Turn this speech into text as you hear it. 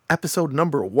episode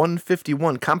number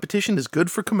 151. Competition is good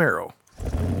for Camaro.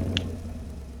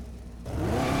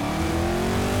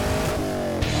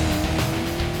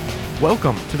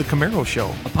 Welcome to the Camaro Show,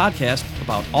 a podcast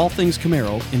about all things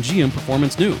Camaro and GM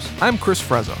performance news. I'm Chris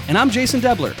Frezza. And I'm Jason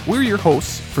Debler. We're your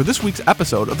hosts for this week's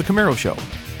episode of the Camaro Show.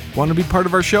 Want to be part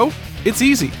of our show? It's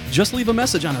easy. Just leave a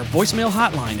message on our voicemail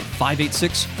hotline at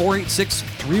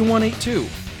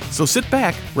 586-486-3182. So sit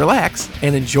back, relax,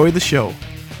 and enjoy the show.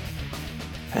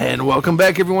 And welcome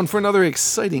back, everyone, for another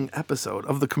exciting episode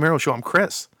of the Camaro Show. I'm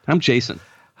Chris. I'm Jason.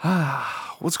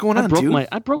 What's going on, dude?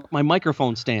 I broke my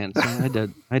microphone stand, so I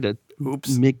had to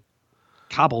Oops.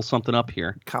 Cobble something up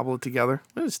here. Cobble it together.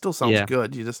 It still sounds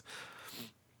good. You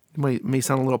may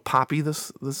sound a little poppy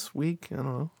this week. I don't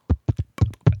know.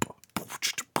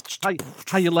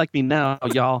 How you like me now,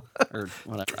 y'all? Or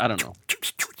whatever. I don't know.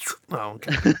 Oh,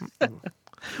 okay.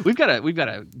 We've got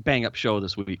a bang up show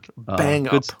this week.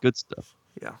 Good stuff.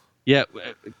 Yeah. Yeah.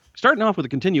 Starting off with a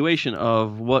continuation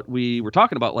of what we were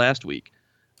talking about last week,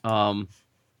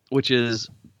 which is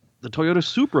the Toyota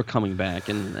Supra coming back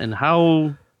and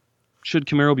how should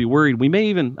Camaro be worried? We may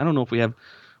even, I don't know if we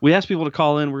asked people to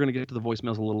call in. We're going to get to the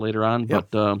voicemails a little later on,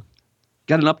 but got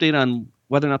an update on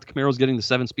whether or not the Camaro is getting the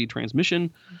 7-speed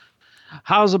transmission.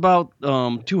 How's about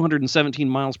 217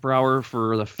 miles per hour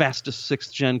for the fastest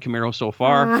 6th-gen Camaro so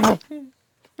far?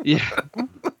 Yeah.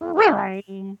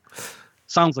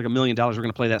 Sounds like $1 million. We're going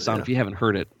to play that sound if you haven't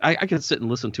heard it. I could sit and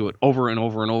listen to it over and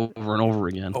over and over and over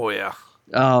again. Oh, yeah.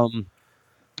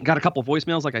 Got a couple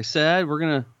voicemails, like I said.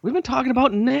 We've been talking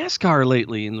about NASCAR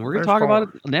lately, and we're going to talk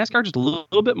about NASCAR just a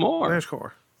little bit more.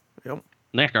 NASCAR. Yep.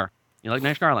 NASCAR. You like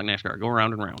NASCAR? I like NASCAR. Go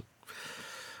around and around.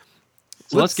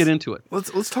 So let's get into it.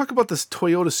 Let's talk about this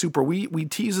Toyota Supra. We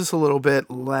teased this a little bit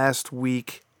last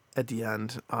week at the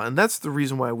end, and that's the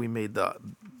reason why we made the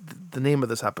name of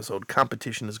this episode,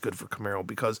 Competition is Good for Camaro,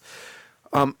 because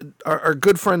our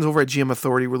good friends over at GM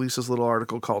Authority released this little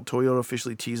article called Toyota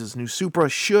Officially Teases New Supra.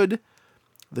 Should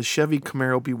the Chevy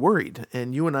Camaro be worried?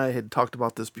 And you and I had talked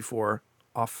about this before,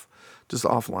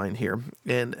 offline here,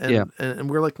 and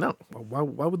we're like, no, why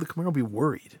would the Camaro be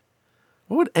worried?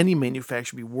 Why would any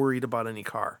manufacturer be worried about any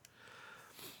car?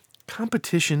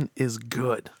 Competition is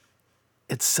good.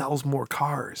 It sells more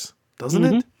cars, doesn't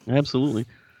it? Absolutely.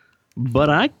 But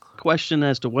I question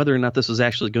as to whether or not this is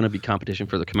actually going to be competition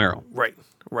for the Camaro. Right.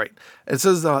 It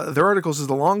says, their article says,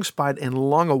 the long-spied and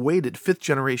long-awaited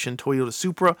 5th-generation Toyota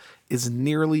Supra is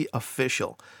nearly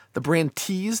official. The brand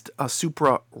teased a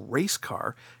Supra race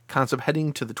car concept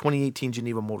heading to the 2018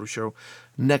 Geneva Motor Show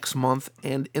next month,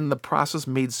 and in the process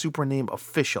made Supra name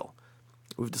official.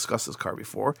 We've discussed this car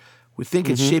before. We think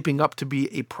it's shaping up to be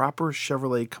a proper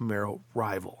Chevrolet Camaro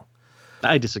rival.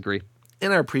 I disagree.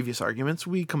 In our previous arguments,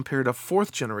 we compared a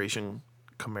 4th-generation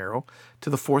Camaro to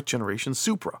the 4th-generation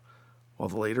Supra. While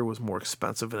the later was more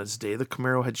expensive in its day, the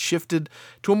Camaro had shifted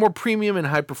to a more premium and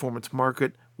high-performance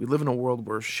market. We live in a world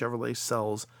where Chevrolet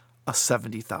sells a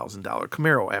 $70,000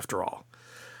 Camaro, after all.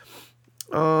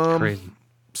 Crazy.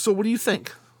 So what do you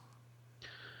think?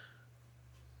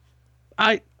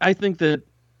 I think that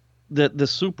the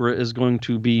Supra is going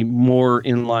to be more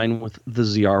in line with the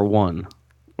ZR1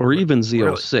 or even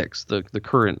Z06, the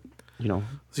current,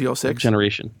 Z06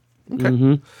 generation. Okay.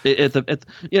 And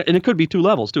it could be two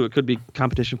levels too. It could be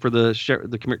competition for the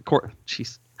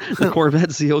Corvette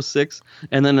Z06,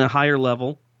 and then a higher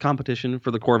level competition for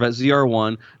the Corvette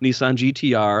ZR1, Nissan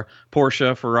GTR,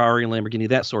 Porsche, Ferrari, and Lamborghini,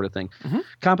 that sort of thing.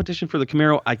 Competition for the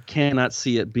Camaro, I cannot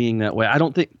see it being that way. I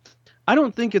don't think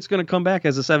it's going to come back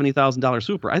as a $70,000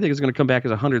 Supra. I think it's going to come back as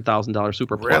a $100,000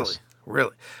 Supra plus.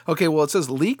 Really? Okay, well, it says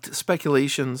leaked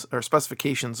speculations or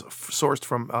specifications sourced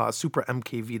from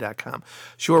SupraMKV.com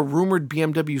show a rumored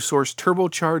BMW-sourced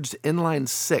turbocharged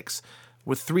inline-6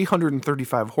 with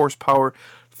 335 horsepower,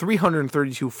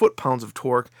 332 foot-pounds of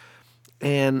torque,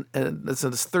 and it's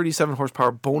a 37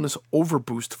 horsepower bonus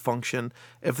overboost function.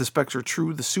 If the specs are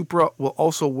true, the Supra will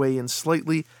also weigh in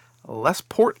slightly less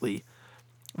portly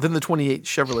than the 28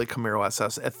 Chevrolet Camaro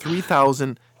SS at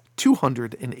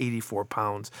 3,284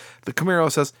 pounds. The Camaro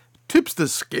SS tips the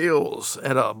scales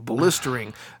at a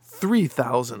blistering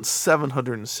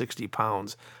 3,760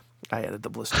 pounds. I added the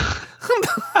blister.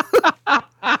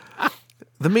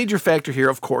 The major factor here,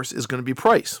 of course, is going to be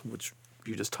price, which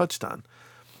you just touched on.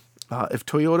 If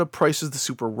Toyota prices the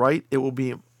Supra right, it will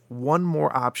be one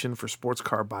more option for sports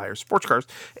cars,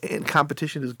 and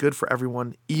competition is good for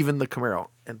everyone, even the Camaro.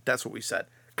 And that's what we said.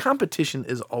 Competition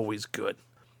is always good.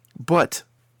 But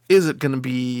is it going to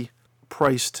be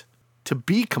priced to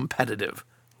be competitive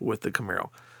with the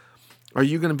Camaro? Are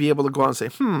you going to be able to go out and say,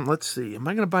 let's see, am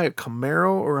I going to buy a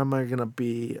Camaro or am I going to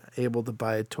be able to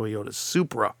buy a Toyota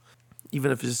Supra,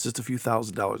 even if it's just a few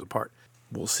 $1,000s apart?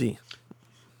 We'll see.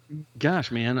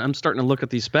 Gosh, man, I'm starting to look at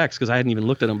these specs because I hadn't even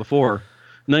looked at them before.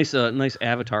 Nice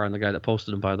avatar on the guy that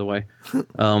posted them, by the way.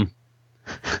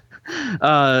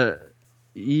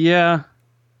 Yeah,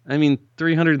 I mean,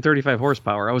 335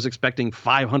 horsepower. I was expecting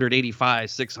 585,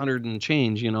 600 and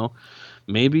change.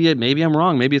 Maybe I'm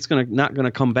wrong. Maybe it's not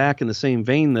gonna come back in the same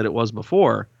vein that it was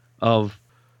before, of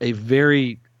a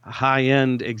very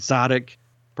high-end exotic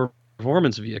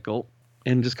performance vehicle,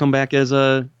 and just come back as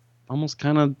a almost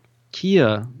kind of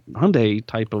Kia Hyundai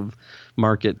type of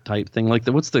market type thing. Like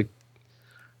what's the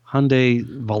Hyundai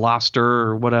Veloster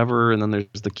or whatever, and then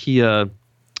there's the Kia.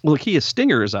 Well, the Kia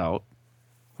Stinger is out.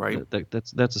 Right.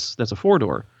 That's a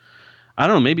 4-door. I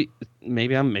don't know.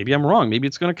 Maybe I'm wrong. Maybe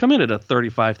it's going to come in at a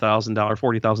 $35,000,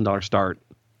 $40,000 start,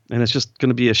 and it's just going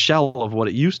to be a shell of what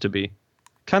it used to be.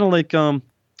 Kind of like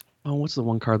what's the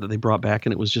one car that they brought back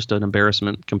and it was just an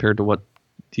embarrassment compared to what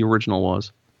the original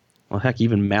was? Well, heck,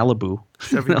 even Malibu.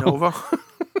 Chevy Nova.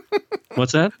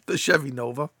 What's that? The Chevy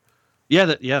Nova. Yeah,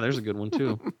 there's a good one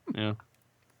too. Yeah.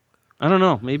 I don't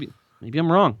know. Maybe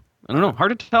I'm wrong. I don't know.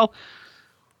 Hard to tell.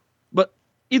 But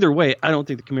either way, I don't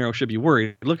think the Camaro should be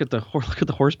worried. Look at the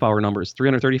horsepower numbers.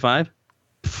 335.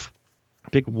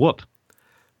 Big whoop.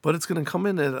 But it's going to come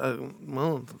in at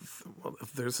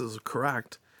if this is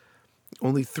correct,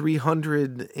 only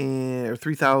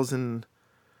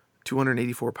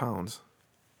 3,284 pounds,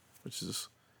 which is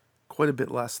quite a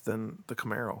bit less than the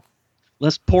Camaro.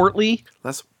 Less portly.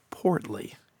 Less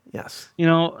portly. Yes.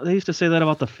 They used to say that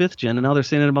about the 5th gen, and now they're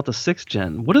saying it about the 6th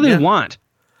gen. What do they want?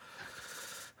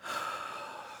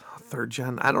 3rd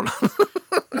gen. I don't know.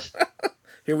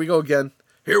 Here we go again.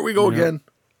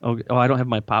 Oh, I don't have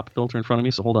my pop filter in front of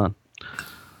me, so hold on.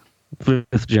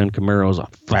 5th gen Camaro's a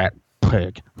fat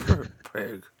pig.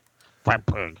 Pig. Fat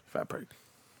pig. Fat pig.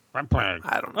 Fat pig.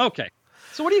 I don't know. Okay.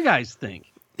 So what do you guys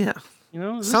think? Yeah.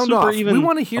 Sound off. We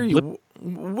want to hear you.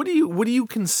 What do you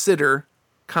consider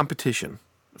competition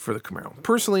for the Camaro?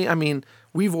 Personally, I mean,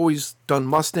 we've always done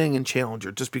Mustang and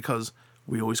Challenger just because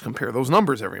we always compare those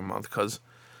numbers every month. Because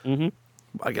I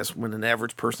guess when an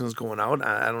average person is going out,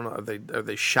 I don't know, are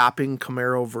they shopping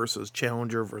Camaro versus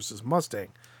Challenger versus Mustang?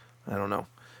 I don't know,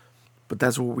 but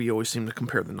that's what we always seem to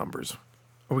compare the numbers.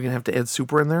 Are we gonna have to add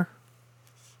Supra in there?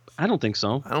 I don't think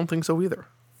so. I don't think so either.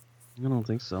 I don't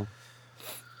think so.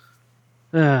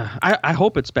 I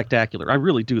hope it's spectacular. I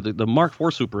really do. The Mark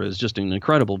IV Supra is just an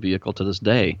incredible vehicle to this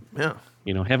day. Yeah.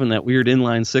 Having that weird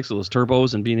inline 6 with those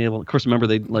turbos and being able, of course, remember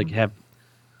they have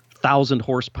 1,000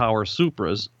 horsepower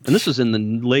Supras, and this was in the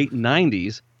late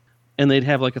 90s, and they'd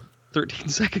have like a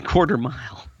 13-second quarter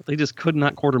mile. They just could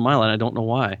not quarter mile, and I don't know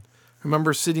why. I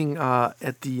remember sitting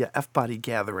at the F-Body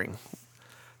gathering,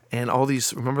 and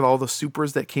remember all the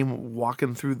Supras that came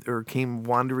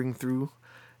wandering through?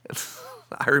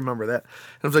 I remember that.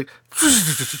 And I was like,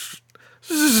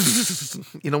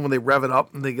 when they rev it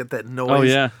up and they get that noise. Oh,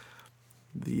 yeah.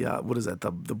 The, what is that?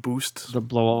 The boost? The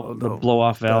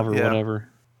blow-off valve or whatever.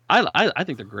 I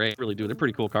think they're great. I really do. They're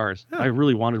pretty cool cars. Yeah. I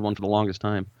really wanted one for the longest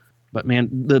time. But, man,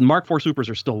 the Mark IV Supras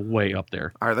are still way up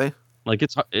there. Are they? Like,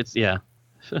 it's yeah.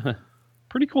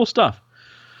 Pretty cool stuff.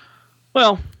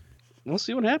 Well, we'll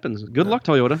see what happens. Good luck,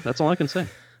 Toyota. That's all I can say.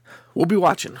 We'll be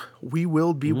watching. We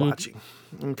will be watching.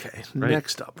 Okay, right.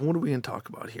 Next up. What are we going to talk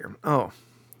about here? Oh,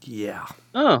 yeah.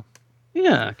 Oh,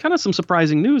 yeah. Kind of some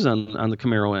surprising news on the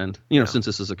Camaro end, since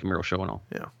this is a Camaro show and all.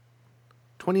 Yeah.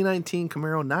 2019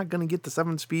 Camaro not going to get the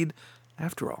 7-speed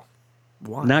after all.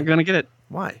 Why? Not going to get it.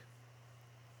 Why?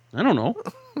 I don't know.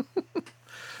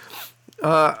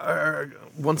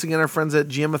 Once again, our friends at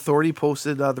GM Authority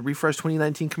posted the refreshed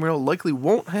 2019 Camaro likely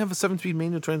won't have a 7-speed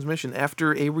manual transmission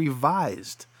after a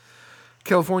revised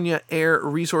California Air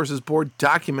Resources Board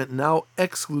document now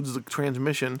excludes the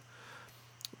transmission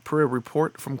per a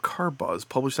report from CarBuzz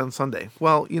published on Sunday.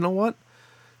 Well, you know what?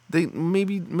 They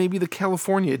maybe the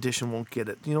California edition won't get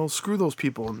it. Screw those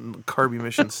people in the CARB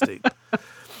emission state.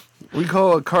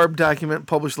 Recall a CARB document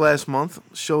published last month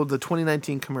showed the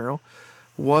 2019 Camaro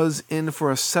was in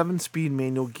for a 7-speed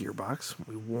manual gearbox.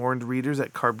 We warned readers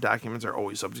that CARB documents are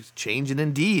always subject to change, and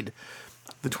indeed,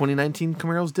 the 2019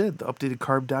 Camaros did. The updated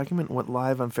CARB document went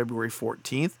live on February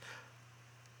 14th.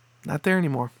 Not there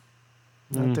anymore.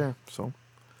 Not there. So,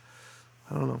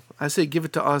 I don't know. I say give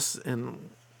it to us, and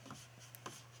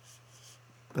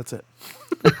that's it.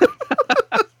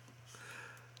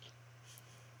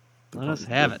 Let us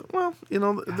have it. Well,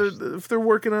 if they're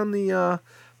working on the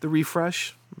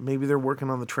refresh, maybe they're working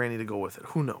on the tranny to go with it.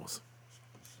 Who knows?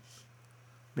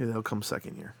 Maybe that'll come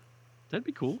second year. That'd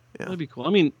be cool. Yeah. That'd be cool. I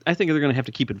mean, I think they're going to have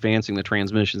to keep advancing the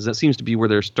transmissions. That seems to be where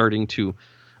they're starting to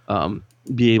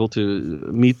be able to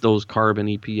meet those CARB and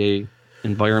EPA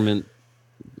environment,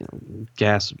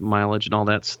 gas mileage and all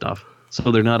that stuff.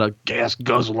 So they're not a gas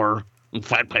guzzler and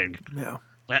fat pig. Yeah.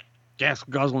 Gas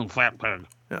guzzling fat pig.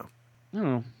 Yeah. I don't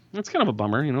know. That's kind of a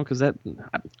bummer, because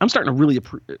I'm starting to really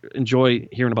enjoy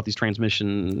hearing about these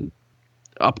transmission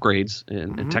upgrades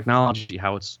and technology,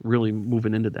 how it's really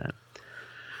moving into that.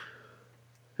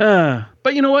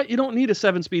 But you know what? You don't need a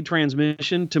 7-speed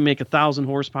transmission to make 1,000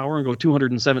 horsepower and go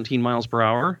 217 miles per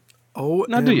hour.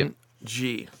 Now, do you?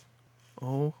 OMG.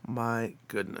 Oh, my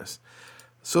goodness.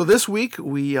 So this week,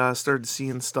 we started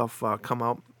seeing stuff come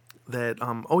out that,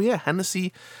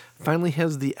 Hennessy finally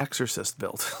has the Exorcist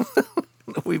built.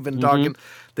 We've been talking,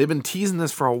 they've been teasing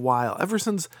this for a while, ever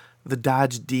since the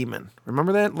Dodge Demon.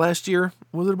 Remember that last year?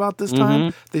 Was it about this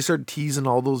time? They started teasing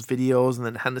all those videos, and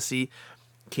then Hennessy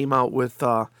came out with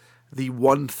the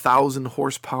 1,000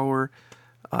 horsepower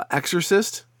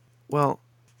Exorcist. Well,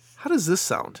 how does this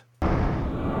sound?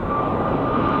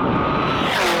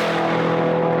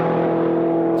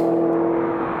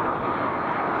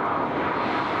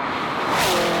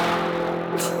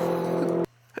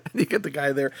 You get the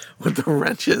guy there with the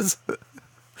wrenches.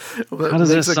 How does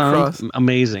that sound?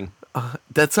 Amazing.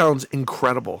 That sounds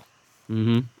incredible.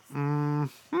 Yep.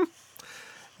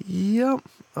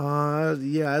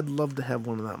 I'd love to have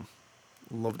one of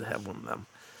them.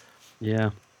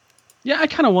 Yeah. I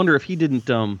kind of wonder if he didn't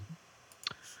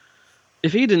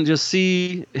just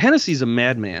see Hennessy's a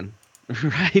madman,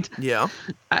 right? Yeah.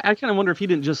 I kind of wonder if he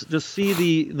didn't just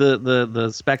see the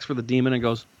specs for the Demon and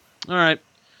goes, all right,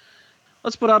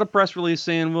 let's put out a press release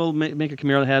saying we'll make a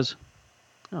Camaro that has,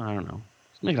 I don't know,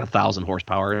 make it 1,000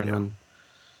 horsepower, and then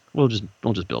we'll just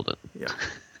build it. Yeah.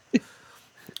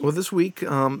 Well, this week,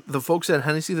 the folks at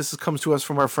Hennessy, comes to us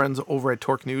from our friends over at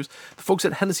Torque News. The folks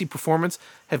at Hennessy Performance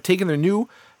have taken their new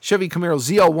Chevy Camaro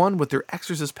ZL1 with their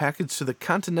Exorcist package to the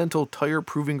Continental Tire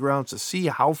Proving Grounds to see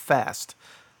how fast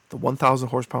the 1,000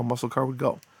 horsepower muscle car would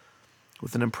go,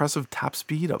 with an impressive top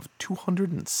speed of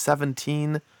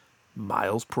 217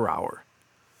 miles per hour.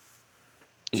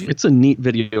 It's a neat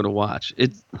video to watch.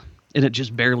 And it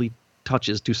just barely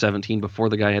touches 217 before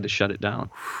the guy had to shut it down.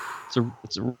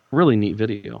 It's a really neat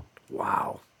video.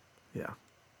 Wow. Yeah.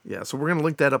 So we're gonna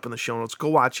link that up in the show notes. Go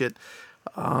watch it,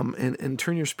 and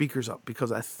turn your speakers up,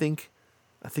 because I think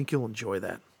you'll enjoy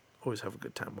that. Always have a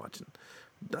good time watching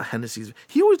Hennessy's.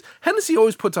 Hennessy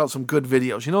always puts out some good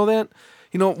videos. You know that?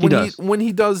 When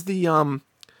he does the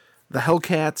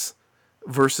Hellcats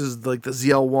versus like the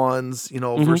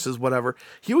ZL1s, versus whatever,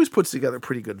 he always puts together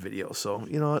pretty good videos. So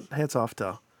hats off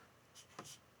to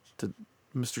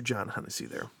Mr. John Hennessy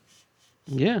there.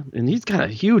 Yeah, and he's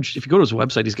got if you go to his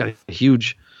website, he's got a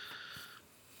huge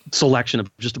selection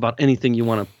of just about anything you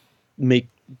want to make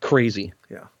crazy.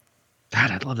 Yeah.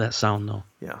 God, I love that sound, though.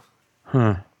 Yeah.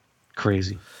 Huh.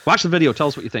 Crazy. Watch the video. Tell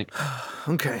us what you think.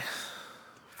 Okay.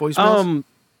 Voicemails?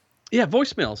 Yeah,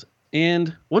 voicemails.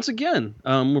 And once again,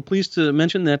 we're pleased to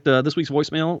mention that this week's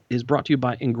voicemail is brought to you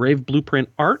by Engraved Blueprint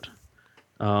Art.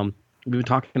 We've been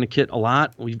talking to Kit a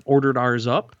lot. We've ordered ours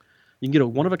up. You can get a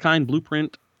one-of-a-kind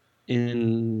blueprint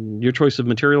in your choice of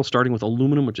material, starting with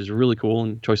aluminum, which is really cool,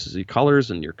 and choices of your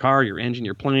colors and your car, your engine,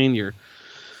 your plane, your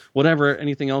whatever,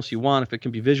 anything else you want, if it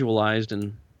can be visualized,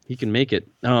 and he can make it.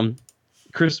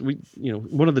 Chris,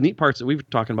 one of the neat parts that we've been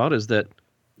talking about is that,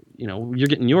 you're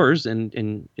getting yours,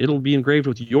 and it'll be engraved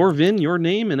with your VIN, your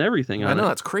name, and everything on it. I know,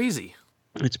 that's crazy.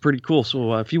 It's pretty cool.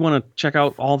 So if you want to check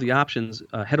out all the options,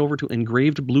 head over to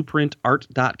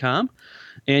engravedblueprintart.com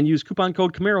and use coupon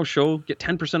code Camaro Show. Get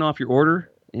 10% off your order,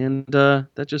 and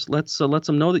that just lets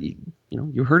them know that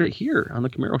you heard it here on the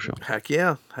Camaro Show. Heck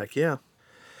yeah.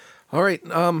 All right,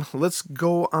 let's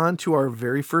go on to our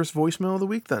very first voicemail of the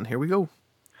week. Then here we go.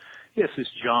 Yes, it's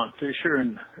John Fisher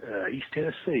in East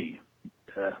Tennessee.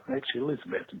 Actually,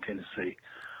 Elizabeth in Tennessee.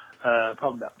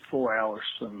 Probably about 4 hours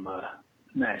from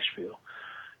Nashville.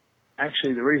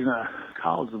 Actually, the reason I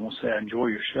called is I want to say I enjoy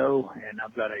your show, and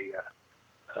I've got a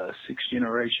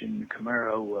sixth-generation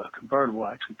Camaro convertible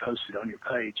I actually posted on your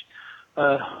page.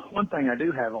 One thing I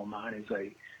do have on mine is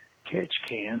a catch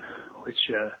can,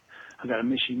 which I got a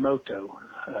Mishimoto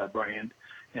brand,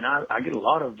 and I get a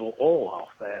lot of oil off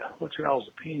that. What's your all's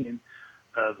opinion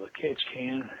of a catch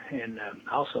can? And I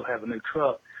also have a new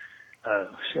truck,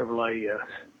 Chevrolet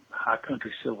High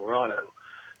Country Silverado,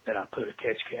 that I put a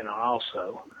catch can on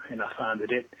also, and I find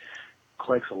that it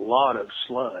collects a lot of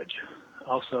sludge.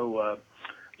 Also,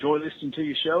 enjoy listening to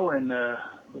your show, and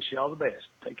wish you all the best.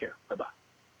 Take care. Bye-bye.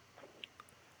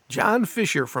 John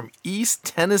Fisher from East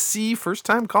Tennessee,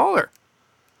 first-time caller.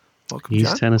 Welcome, East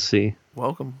John. Tennessee.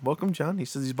 Welcome, John. He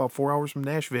says he's about 4 hours from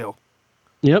Nashville.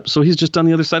 Yep, so he's just on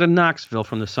the other side of Knoxville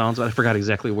from the sounds. I forgot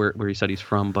exactly where he said he's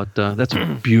from, but that's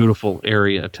a beautiful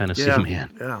area of Tennessee,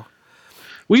 man. Yeah.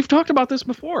 We've talked about this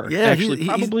before. Yeah, actually,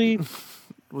 probably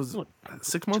was what,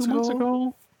 6 months 2 ago? months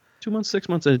ago. 2 months, 6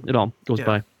 months, it all goes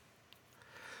by.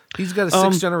 He's got a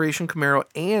 6th generation Camaro,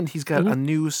 and he's got a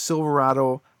new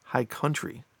Silverado High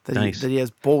Country that he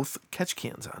has both catch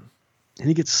cans on. And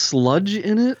he gets sludge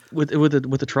in it with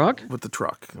the truck? With the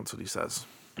truck, that's what he says.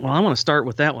 Well, I want to start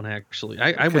with that one, actually.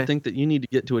 I would think that you need to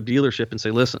get to a dealership and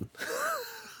say, listen,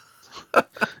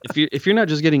 if you're not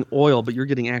just getting oil, but you're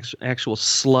getting actual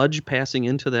sludge passing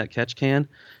into that catch can,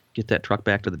 get that truck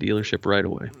back to the dealership right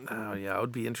away. Oh, yeah, I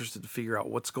would be interested to figure out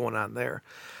what's going on there.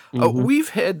 We've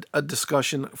had a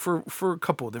discussion for a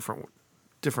couple of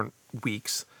different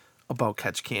weeks about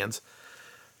catch cans.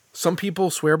 Some people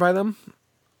swear by them.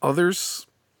 Others,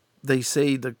 they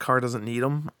say the car doesn't need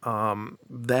them.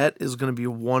 That is going to be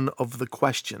one of the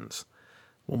questions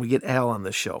when we get Al on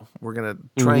this show. We're going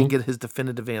to try and get his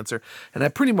definitive answer. And I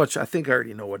think I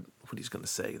already know what he's going to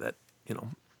say, that, if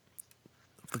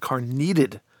the car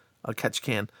needed a catch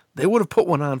can, they would have put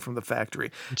one on from the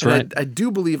factory. That's right. I do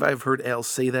believe I've heard Al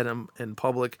say that in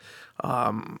public.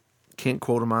 Can't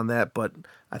quote him on that, but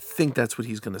I think that's what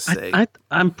he's going to say.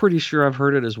 I'm pretty sure I've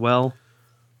heard it as well.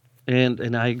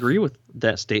 And I agree with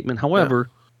that statement. However,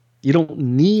 you don't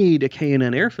need a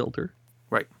K&N air filter.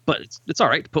 Right. But it's all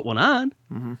right to put one on.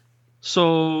 Mm-hmm.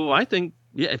 So I think,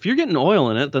 if you're getting oil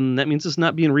in it, then that means it's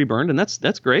not being reburned, and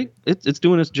that's great. It's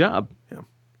doing its job. Yeah.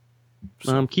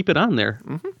 Keep it on there.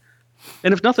 Mm-hmm.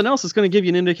 And if nothing else, it's going to give you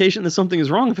an indication that something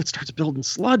is wrong if it starts building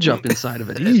sludge up inside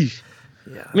of it.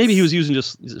 Yeah, maybe he was using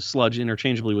just sludge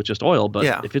interchangeably with just oil, but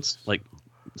if it's like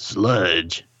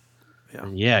sludge,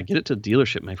 get it to the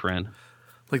dealership, my friend.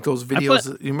 Like those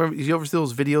videos, you ever see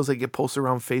those videos that get posted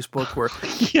around Facebook where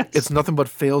yes. It's nothing but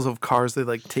fails of cars, they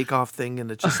like take off thing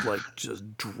and it just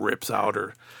just drips out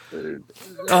or.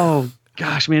 Oh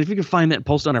gosh, man! If you can find that and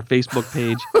post on our Facebook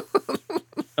page.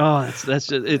 Oh, that's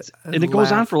just and it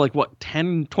goes on for like what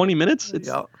 10, 20 minutes.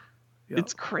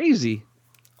 It's crazy.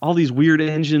 All these weird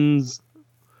engines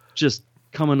just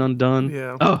coming undone.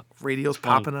 Yeah. Oh, radios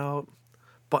popping out,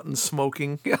 buttons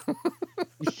smoking. Yeah.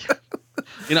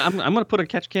 I'm going to put a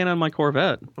catch can on my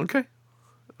Corvette. Okay.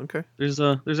 There's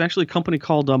actually a company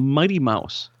called Mighty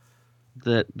Mouse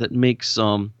that makes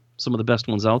some of the best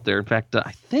ones out there. In fact,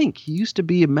 I think he used to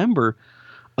be a member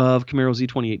of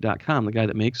CamaroZ28.com, the guy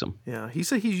that makes them. Yeah, he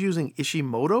said he's using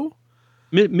Ishimoto.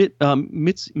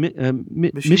 Mishimoto.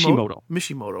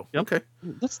 Mishimoto. Yep. Okay.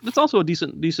 That's also a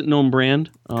decent known brand.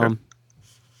 Okay.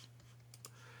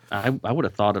 I would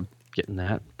have thought of getting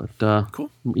that, but cool.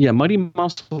 Yeah, Mighty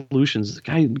Mouse Solutions. The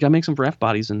guy makes them for F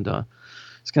bodies, and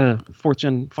he's got a 4th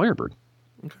gen Firebird.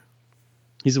 Okay.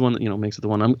 He's the one that makes it the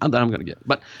one I'm going to get.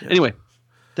 But anyway,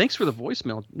 thanks for the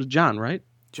voicemail, John. Right?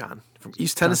 John from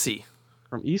East Tennessee.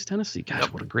 From East Tennessee.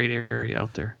 Gosh, what a great area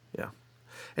out there. Yeah.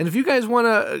 And if you guys want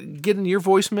to get in your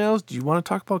voicemails, do you want to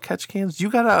talk about catch cans? You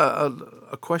got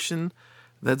a question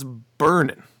that's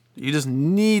burning. You just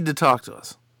need to talk to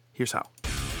us. Here's how.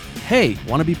 Hey,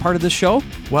 want to be part of this show?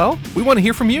 Well, we want to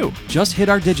hear from you. Just hit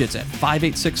our digits at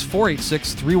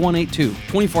 586-486-3182,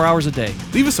 24 hours a day.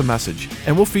 Leave us a message,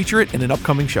 and we'll feature it in an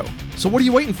upcoming show. So what are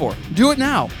you waiting for? Do it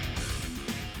now.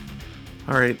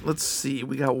 All right, let's see.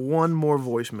 We got one more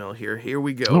voicemail here. Here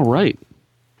we go. All right.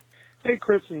 Hey,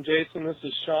 Chris and Jason. This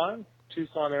is Sean,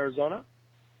 Tucson, Arizona.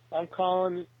 I'm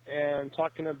calling and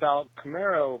talking about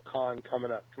Camaro Con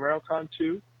coming up. Camaro Con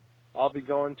 2. I'll be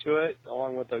going to it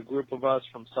along with a group of us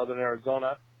from Southern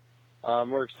Arizona.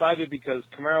 We're excited because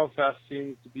Camaro Fest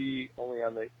seems to be only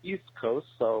on the East Coast,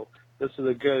 so this is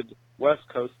a good West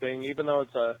Coast thing. Even though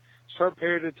it's a short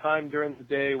period of time during the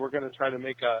day, we're going to try to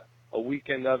make a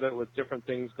weekend of it with different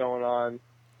things going on.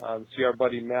 See our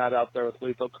buddy Matt out there with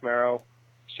Lethal Camaro.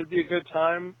 Should be a good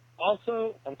time.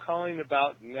 Also, I'm calling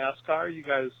about NASCAR. You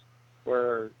guys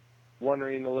were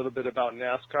wondering a little bit about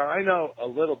NASCAR. I know a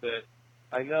little bit.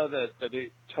 I know that the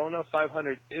Daytona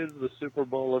 500 is the Super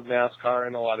Bowl of NASCAR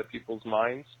in a lot of people's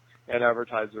minds and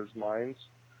advertisers' minds.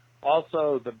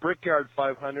 Also, the Brickyard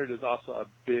 500 is also a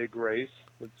big race.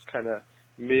 It's kind of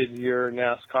mid-year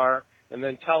NASCAR. And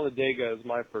then Talladega is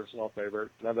my personal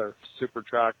favorite, another super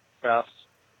track, fast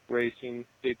racing.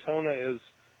 Daytona is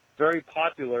very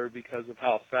popular because of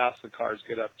how fast the cars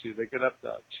get up to. They get up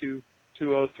to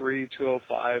 203,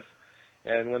 205,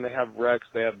 and when they have wrecks,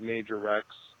 they have major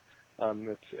wrecks.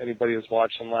 If anybody was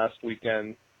watching last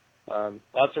weekend,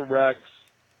 lots of wrecks.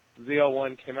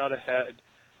 ZL1 came out ahead.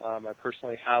 I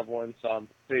personally have one, so I'm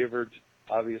favored,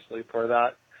 obviously, for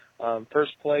that.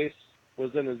 First place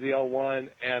was in a ZL1,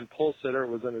 and pole sitter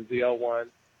was in a ZL1,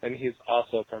 and he's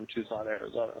also from Tucson,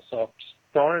 Arizona. So just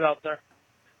throwing it out there.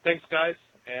 Thanks, guys,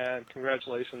 and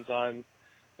congratulations on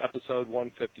episode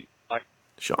 150. Bye.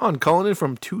 Sean calling in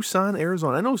from Tucson,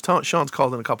 Arizona. I know Sean's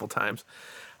called in a couple times.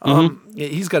 Yeah,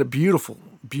 he's got a beautiful,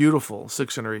 beautiful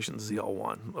 6th generation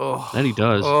ZL1. Oh, That he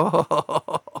does.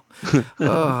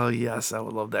 Oh, yes, I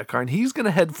would love that car. And he's going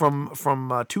to head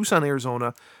from Tucson,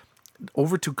 Arizona,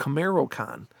 over to Camaro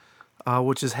Con,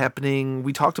 which is happening.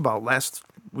 We just talked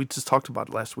about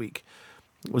it last week.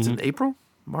 Was it April,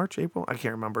 March, April? I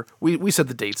can't remember. We said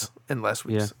the dates in last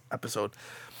week's episode.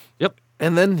 Yep.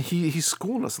 And then he's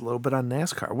schooling us a little bit on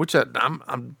NASCAR, which I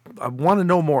want to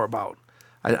know more about.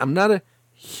 I'm not a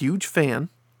huge fan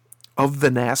of the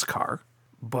NASCAR,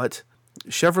 but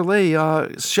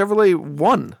Chevrolet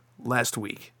won last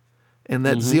week in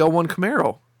that ZL1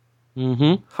 Camaro.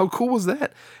 Mm-hmm. How cool was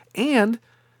that? And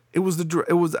it was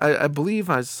I believe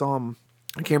I saw him.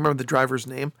 I can't remember the driver's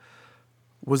name.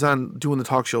 Was on doing the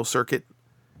talk show circuit.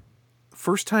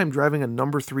 First time driving a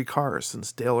number 3 car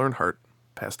since Dale Earnhardt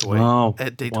passed away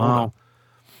at Daytona. Wow.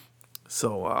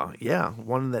 So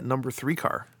won that number 3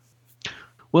 car.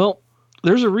 Well,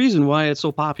 there's a reason why it's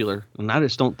so popular, and I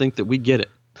just don't think that we get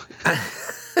it.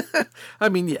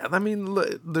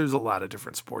 There's a lot of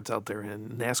different sports out there,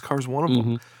 and NASCAR's one of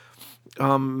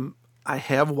them. I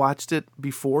have watched it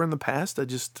before in the past. I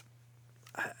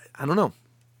don't know.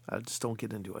 I just don't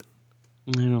get into it.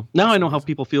 Now I know how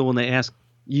people feel when they ask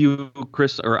you,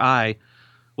 Chris, or I,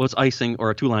 what's icing or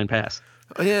a 2-line pass.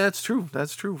 Oh, yeah, that's true.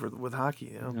 That's true with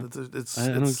hockey. You know? I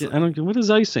don't get what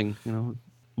is icing.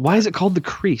 Why is it called the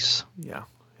crease? Yeah.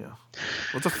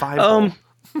 What's a 5-hole?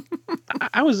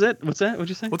 I was at what's that? What'd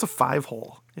you say? What's a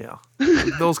 5-hole? Yeah,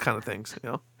 those kind of things.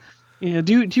 Yeah.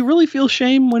 Do you really feel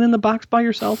shame when in the box by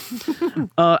yourself?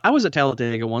 I was at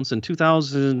Talladega once in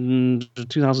 2000,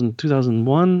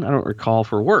 2001. I don't recall,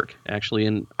 for work actually,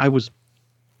 and I was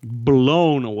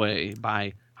blown away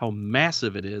by how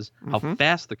massive it is, how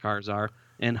fast the cars are,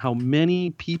 and how many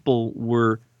people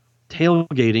were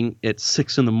tailgating at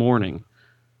 6 a.m.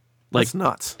 That's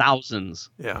nuts. Thousands.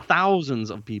 Yeah.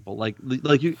 Thousands of people.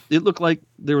 It looked like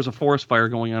there was a forest fire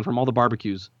going on from all the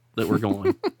barbecues that were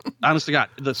going. Honest to God,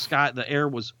 the sky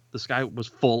was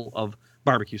full of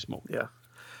barbecue smoke. Yeah.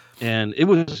 And it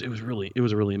was really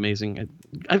amazing.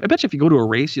 I bet you if you go to a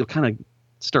race, you'll kind of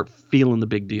start feeling the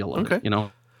big deal of it,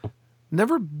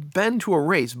 Never been to a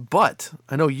race, but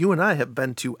I know you and I have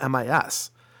been to MIS.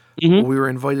 Mm-hmm. We were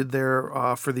invited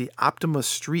there for the Optima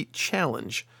Street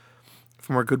Challenge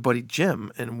from our good buddy Jim,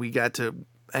 and we got to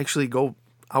actually go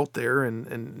out there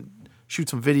and shoot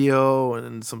some video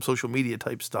and some social media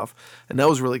type stuff, and that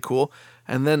was really cool.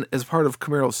 And then as part of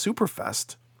Camaro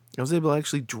Superfest, I was able to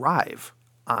actually drive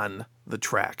on the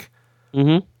track,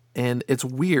 and it's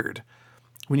weird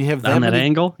when you have that on many, that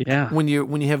angle. Yeah, when you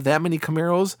have that many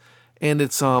Camaros, and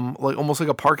it's like almost like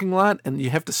a parking lot, and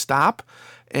you have to stop,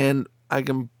 and I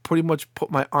can pretty much put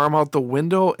my arm out the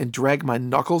window and drag my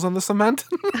knuckles on the cement.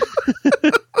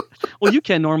 Well, you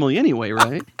can normally anyway,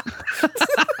 right?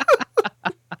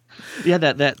 Yeah,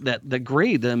 that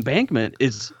grade, the embankment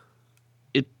is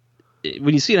it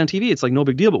when you see it on TV, it's like no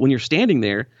big deal. But when you're standing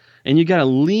there and you got to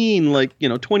lean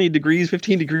 20 degrees,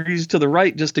 15 degrees to the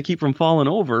right just to keep from falling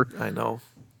over. I know.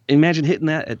 Imagine hitting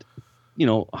that at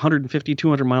 150,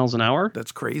 200 miles an hour.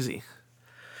 That's crazy.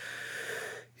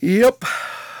 Yep.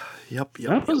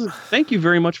 Thank you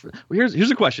very much.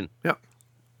 Here's a question. Yeah.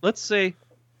 Let's say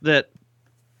that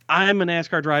I'm a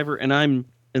NASCAR driver and I'm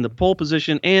in the pole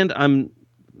position and I'm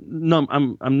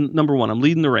number 1. I'm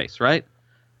leading the race, right?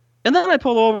 And then I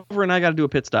pull over and I got to do a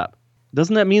pit stop.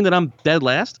 Doesn't that mean that I'm dead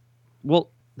last? Well,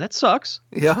 that sucks.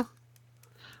 Yeah.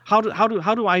 How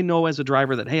do I know as a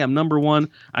driver that, hey, I'm number 1,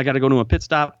 I got to go to a pit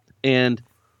stop and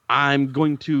I'm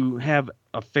going to have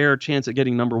a fair chance at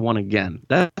getting number 1 again?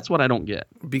 That's what I don't get.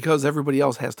 Because everybody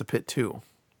else has to pit too,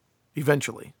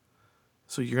 eventually.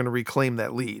 So you're going to reclaim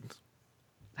that lead.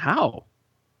 How?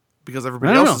 Because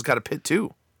everybody else has got to pit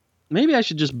too. Maybe I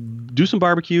should just do some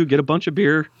barbecue, get a bunch of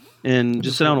beer, and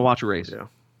just sit down and watch a race. Yeah.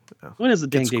 When is the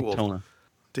dang Daytona?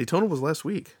 Daytona was last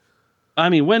week. I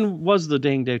mean, when was the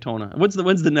dang Daytona? When's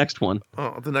the next one?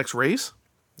 Oh, the next race?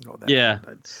 Oh, yeah.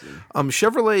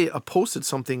 Chevrolet posted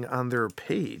something on their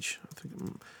page.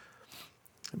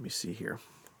 Let me see here.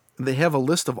 They have a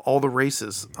list of all the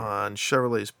races on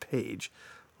Chevrolet's page.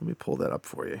 Let me pull that up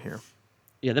for you here.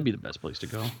 Yeah, that'd be the best place to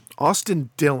go.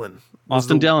 Austin Dillon.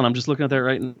 Dillon, I'm just looking at that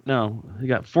right now. He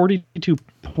got 42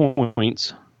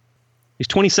 points. He's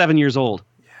 27 years old.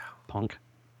 Yeah. Punk.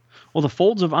 Well, the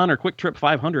Folds of Honor Quick Trip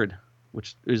 500,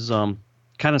 which is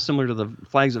kind of similar to the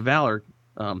Flags of Valor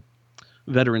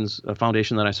Veterans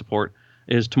Foundation that I support,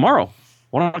 is tomorrow,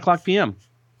 1:00 p.m.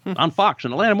 on Fox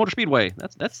and Atlanta Motor Speedway.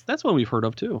 That's one we've heard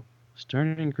of too.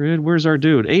 Starting grid. Where's our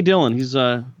dude? A. Dillon. He's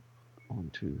 1,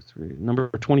 2, 3, number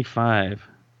 25.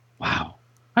 Wow.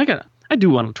 I do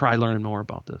want to try learning more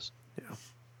about this. Yeah.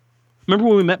 Remember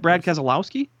when we met Brad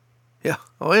Keselowski? Yeah.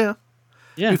 Oh yeah.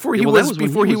 Yeah. Before he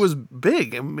was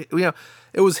big. Yeah.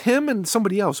 It was him and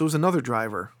somebody else. It was another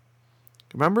driver.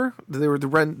 Remember?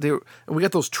 And we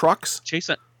got those trucks. Chase.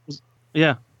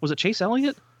 Yeah. Was it Chase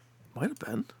Elliott? Might have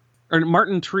been. Or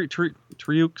Martin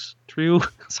Truex.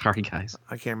 Sorry, guys.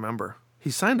 I can't remember.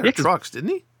 He signed our trucks, didn't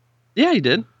he? Yeah, he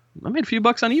did. I made a few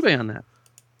bucks on eBay on that.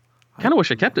 Kind of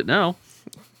wish I kept it now.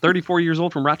 34 years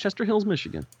old from Rochester Hills,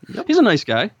 Michigan. Yep. He's a nice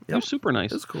guy. Yep. He's super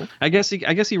nice. That's cool. I guess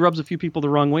he rubs a few people the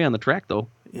wrong way on the track, though.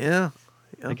 Yeah.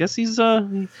 I guess he's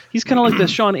kind of like the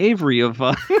Sean Avery of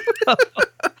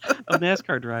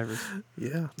NASCAR drivers.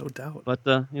 Yeah, no doubt. But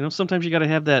sometimes you got to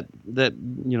have that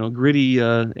gritty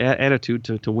attitude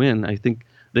to win. I think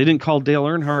they didn't call Dale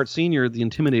Earnhardt Sr. the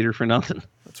Intimidator for nothing.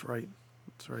 That's right.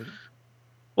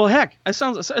 Well, heck, it's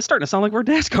starting to sound like we're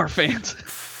NASCAR fans.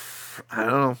 I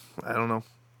don't know.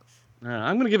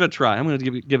 I'm going to give it a try.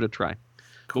 Give it a try.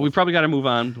 Cool. But we probably got to move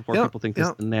on before people think this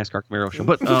is the NASCAR Camaro show.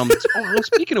 But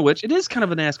speaking of which, it is kind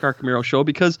of a NASCAR Camaro show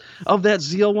because of that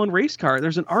ZL1 race car.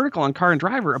 There's an article on Car and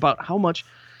Driver about how much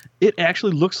it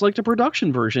actually looks like the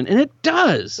production version, and it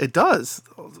does. It does.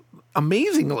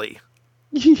 Amazingly.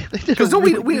 Yeah, because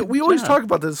we always talk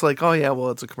about this like, oh yeah,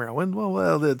 well it's a Camaro, and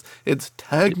well it's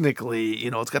technically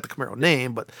it's got the Camaro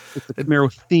name, but it's a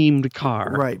Camaro themed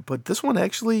car, right? But this one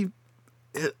actually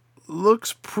it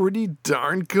looks pretty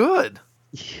darn good.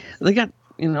 Yeah, they got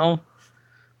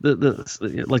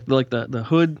the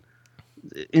hood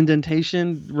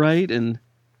indentation right, and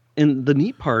the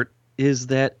neat part is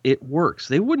that it works.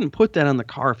 They wouldn't put that on the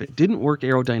car if it didn't work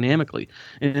aerodynamically.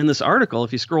 And in this article,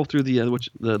 if you scroll through the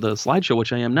slideshow,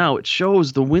 which I am now, it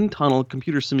shows the wind tunnel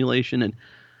computer simulation, and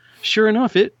sure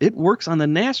enough, it works on the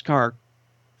NASCAR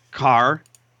car.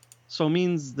 So it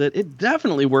means that it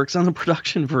definitely works on the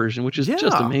production version, which is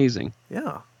just amazing.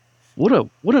 Yeah.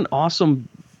 What an awesome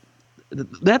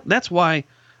that's why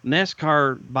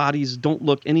NASCAR bodies don't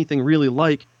look anything really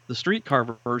like the street car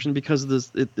version, because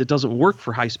it doesn't work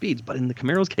for high speeds, but in the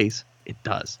Camaro's case, it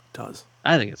does.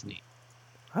 I think it's neat.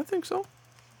 I think so.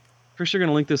 For sure, going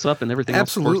to link this up and everything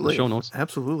else in the show notes.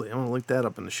 Absolutely. I'm going to link that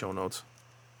up in the show notes.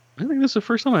 I think this is the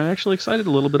first time I'm actually excited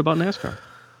a little bit about NASCAR.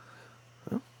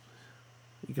 Well,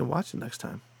 you can watch it next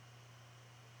time.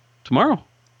 Tomorrow.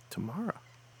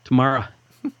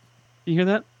 You hear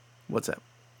that? What's that?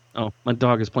 Oh, my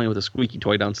dog is playing with a squeaky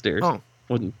toy downstairs. Oh.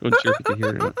 Wasn't sure if you could hear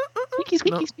it or not.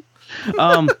 Squeaky.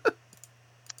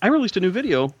 I released a new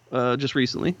video just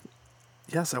recently.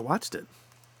 Yes, I watched it.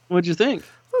 What'd you think?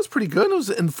 It was pretty good. It was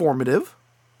informative.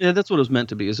 Yeah, that's what it was meant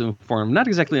to be, is informative. Not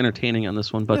exactly entertaining on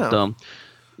this one, but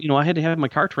I had to have my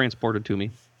car transported to me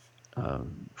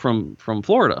from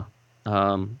Florida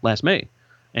last May,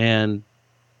 and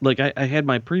I had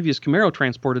my previous Camaro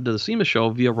transported to the SEMA show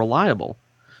via Reliable,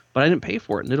 but I didn't pay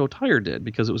for it. Nitto Tire did,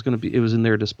 because it was in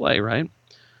their display, right?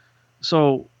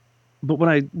 So, but when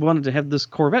I wanted to have this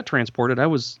Corvette transported, I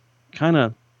was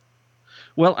I'd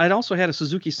also had a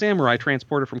Suzuki Samurai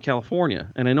transported from California,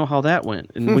 and I know how that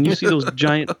went. And when you see those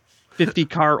giant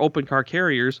 50-car open car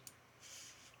carriers,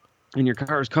 and your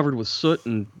car is covered with soot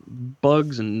and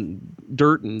bugs and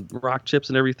dirt and rock chips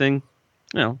and everything,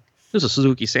 there's a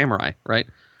Suzuki Samurai, right?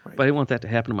 But I didn't want that to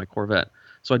happen to my Corvette.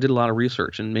 So I did a lot of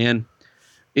research, and man,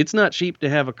 it's not cheap to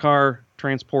have a car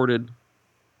transported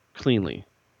cleanly,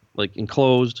 like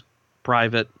enclosed,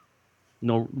 private,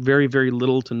 no, very, very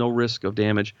little to no risk of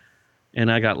damage.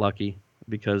 And I got lucky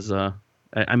because I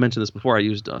mentioned this before. I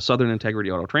used Southern Integrity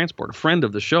Auto Transport, a friend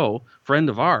of the show, friend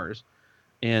of ours,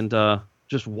 and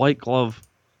just white glove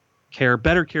care,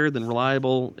 better care than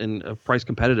Reliable, and price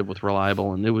competitive with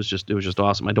Reliable, and it was just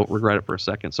awesome. I don't regret it for a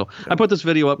second. So I put this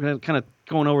video up, kind of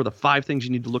going over the 5 things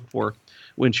you need to look for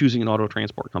when choosing an auto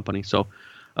transport company. So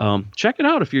check it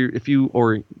out if you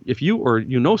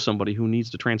know somebody who needs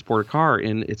to transport a car,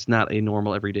 and it's not a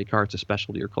normal everyday car, it's a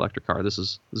specialty or collector car. This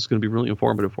is going to be really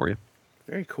informative for you.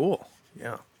 Very cool.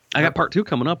 Yeah. I got part 2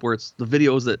 coming up, where it's the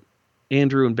videos that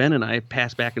Andrew and Ben and I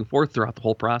pass back and forth throughout the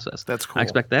whole process. That's cool. I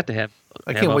expect that to have.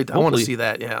 I can't wait. I want to see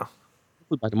that. Yeah.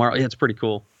 By tomorrow. Yeah, it's pretty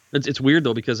cool. It's weird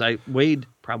though, because I weighed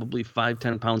probably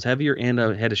 5-10 pounds heavier, and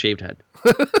I had a shaved head.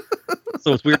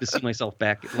 So it's weird to see myself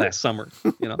back last summer.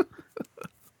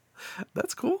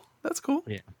 That's cool. That's cool.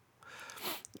 Yeah.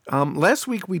 Last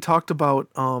week we talked about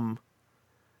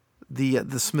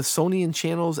the Smithsonian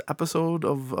Channel's episode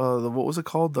of what was it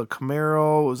called? The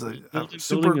Camaro. It was a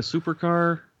Building a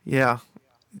supercar. Yeah,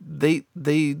 they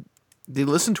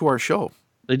listened to our show.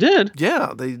 They did.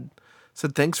 Yeah, they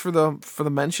said thanks for the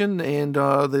mention, and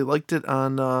they liked it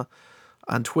on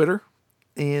Twitter,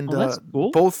 and that's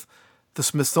cool. Both the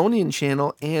Smithsonian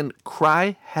Channel and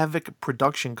Cry Havoc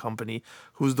Production Company,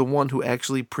 who's the one who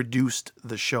actually produced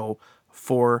the show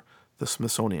for the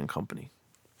Smithsonian Company.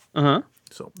 So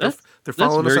they're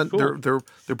following us on. Cool.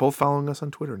 They're both following us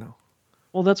on Twitter now.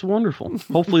 Well, that's wonderful.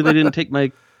 Hopefully, they didn't take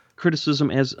my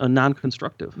criticism as a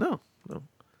non-constructive. No.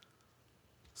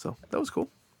 So that was cool.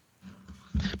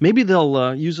 Maybe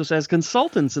they'll use us as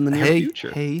consultants in the near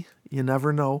future. Hey, you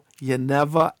never know. You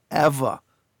never ever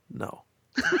know.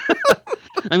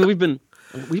 I mean,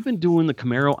 we've been doing the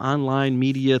Camaro online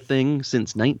media thing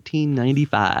since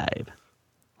 1995.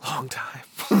 Long time.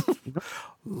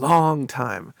 Long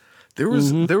time. There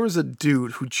was a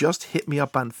dude who just hit me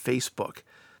up on Facebook.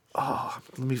 Oh,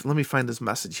 let me find his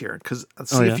message here, because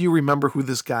see if you remember who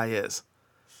this guy is.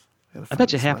 I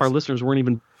bet you half our listeners weren't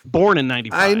even born in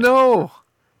 95. I know.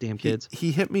 Damn kids.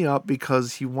 He hit me up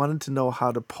because he wanted to know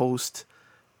how to post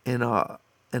in a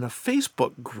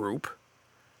Facebook group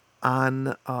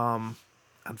on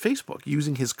Facebook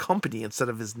using his company instead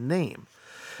of his name.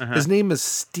 His name is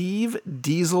Steve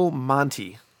Diesel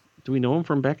Monty. Do we know him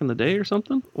from back in the day or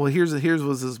something? Well, here's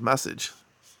was his message.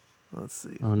 Let's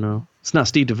see. Oh no, it's not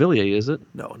Steve DeVilliers, is it?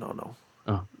 No.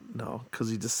 Oh no, because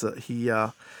he just he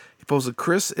posted,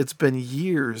 Chris, it's been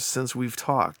years since we've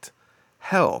talked.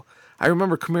 Hell, I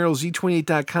remember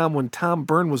CamaroZ28.com when Tom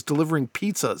Byrne was delivering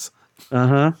pizzas.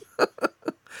 You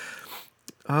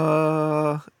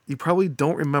probably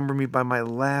don't remember me by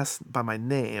my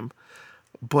name,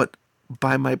 but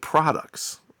by my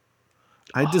products.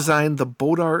 I designed the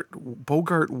Bogart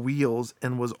wheels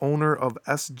and was owner of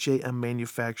SJM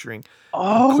Manufacturing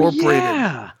Incorporated.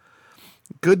 Yeah.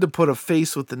 Good to put a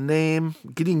face with the name.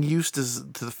 Getting used to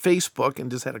the Facebook,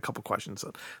 and just had a couple questions.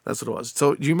 So that's what it was.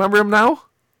 So do you remember him now?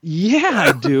 Yeah,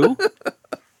 I do.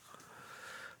 I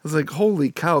was like,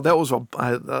 holy cow, that was I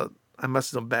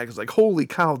messaged him back. It's like, holy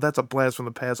cow, that's a blast from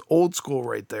the past. Old school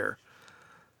right there.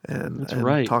 And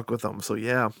right. Talk with him. So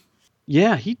yeah.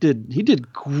 Yeah, he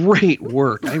did great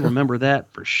work. I remember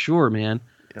that for sure, man.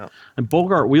 Yeah. And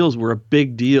Bogart wheels were a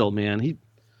big deal, man. He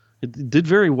did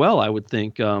very well, I would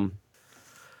think. Gosh,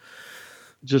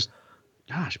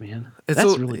 man,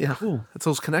 that's really cool. It's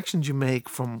those connections you make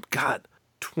from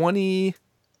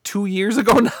 22 years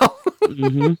ago now.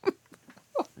 Mm-hmm.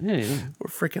 Yeah. We're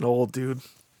freaking old, dude.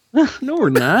 No, we're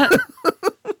not.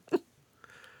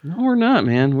 No, we're not,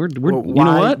 man. We're you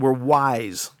know what? We're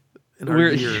wise.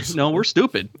 No, we're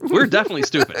stupid. We're definitely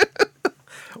stupid.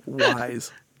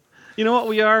 Wise. You know what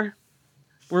we are?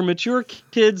 We're mature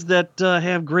kids that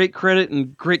have great credit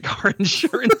and great car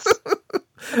insurance.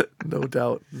 No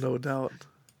doubt.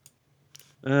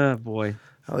 Oh, boy.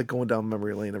 I like going down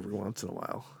memory lane every once in a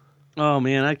while. Oh,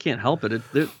 man, I can't help it.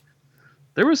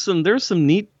 There was some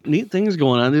neat things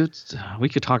going on. We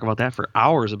could talk about that for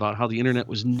hours, about how the internet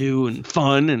was new and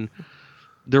fun, and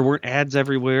there weren't ads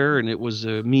everywhere, and it was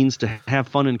a means to have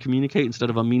fun and communicate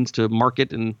instead of a means to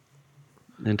market and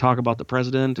talk about the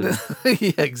president. And,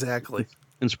 yeah, exactly.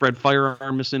 And spread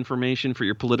firearm misinformation for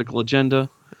your political agenda,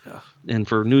 and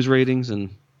for news ratings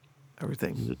and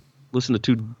everything. Listen to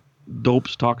two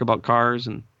dopes talk about cars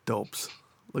and dopes.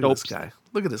 Look at this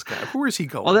guy. Where is he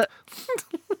going? Oh,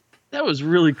 that was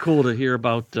really cool to hear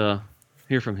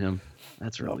from him.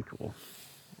 That's really cool.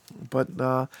 But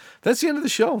that's the end of the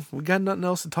show. We got nothing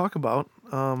else to talk about.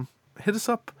 Hit us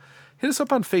up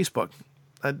on Facebook.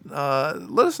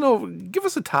 Let us know. Give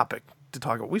us a topic to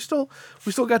talk about. We still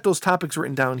got those topics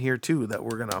written down here too that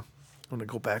we're gonna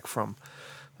go back from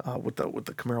with the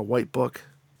Camaro White Book,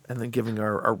 and then giving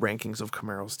our rankings of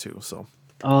Camaros too. So.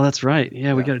 Oh, that's right.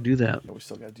 Yeah, we got to do that. Yeah, we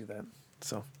still got to do that.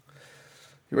 So,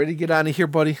 you ready to get out of here,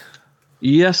 buddy?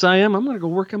 Yes, I am. I'm gonna go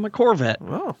work on my Corvette.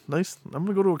 Oh, nice. I'm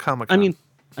gonna go to a Comic-Con. I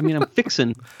mean, I'm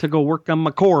fixing to go work on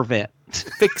my Corvette.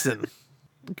 Fixing.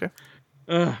 Okay.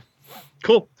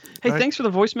 Cool. Hey, all right. Thanks for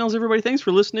the voicemails, everybody. Thanks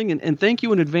for listening, and thank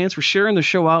you in advance for sharing the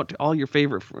show out to all your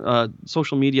favorite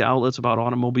social media outlets about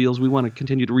automobiles. We want to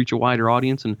continue to reach a wider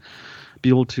audience and be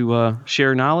able to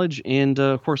share knowledge and,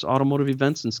 of course, automotive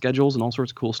events and schedules and all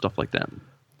sorts of cool stuff like that.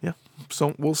 Yeah.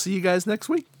 So we'll see you guys next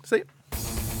week. See ya.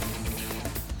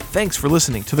 Thanks for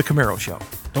listening to The Camaro Show.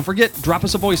 Don't forget, drop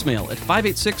us a voicemail at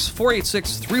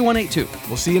 586-486-3182.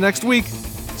 We'll see you next week.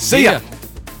 See ya.